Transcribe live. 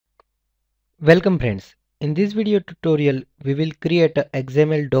Welcome friends. In this video tutorial we will create a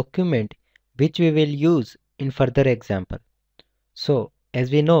XML document which we will use in further example. So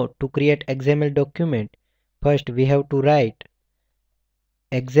as we know, to create XML document, first we have to write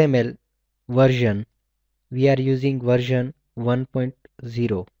XML version. We are using version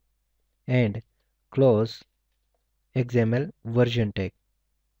 1.0 and close XML version tag.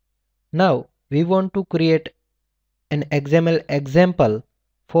 Now we want to create an XML example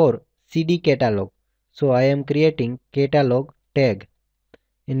for CD catalog. So I am creating catalog tag,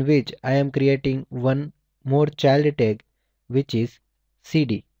 in which I am creating one more child tag which is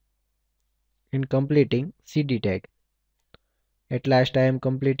CD, in completing CD tag. At last I am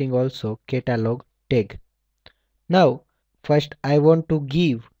completing also catalog tag. Now first I want to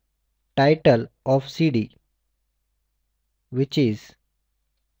give title of CD, which is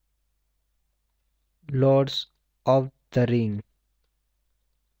Lords of the Ring,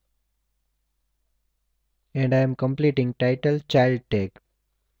 and I am completing title child tag.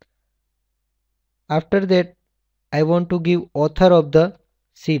 After that I want to give author of the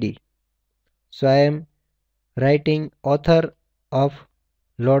CD. So I am writing author of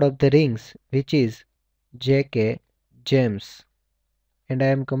Lord of the Rings, which is J.K. James, and I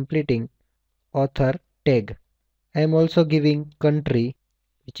am completing author tag. I am also giving country,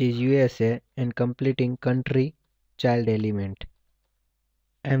 which is USA, and completing country child element.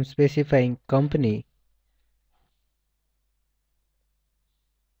 I am specifying company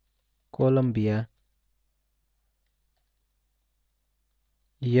Columbia,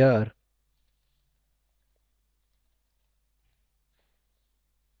 year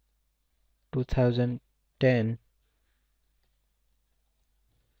 2010,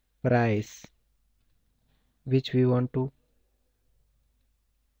 price, which we want to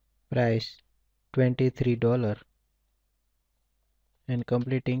price $23, and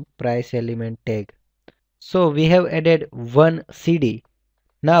completing price element tag. So we have added one CD.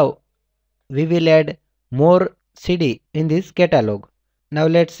 Now we will add more CD in this catalog. Now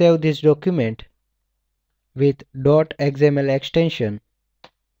let's save this document with .xml extension.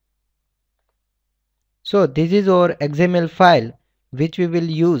 So this is our XML file which we will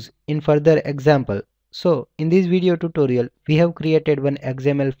use in further example. So in this video tutorial we have created one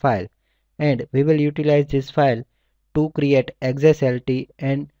XML file, and we will utilize this file to create XSLT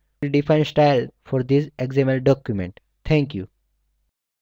and define style for this XML document. Thank you.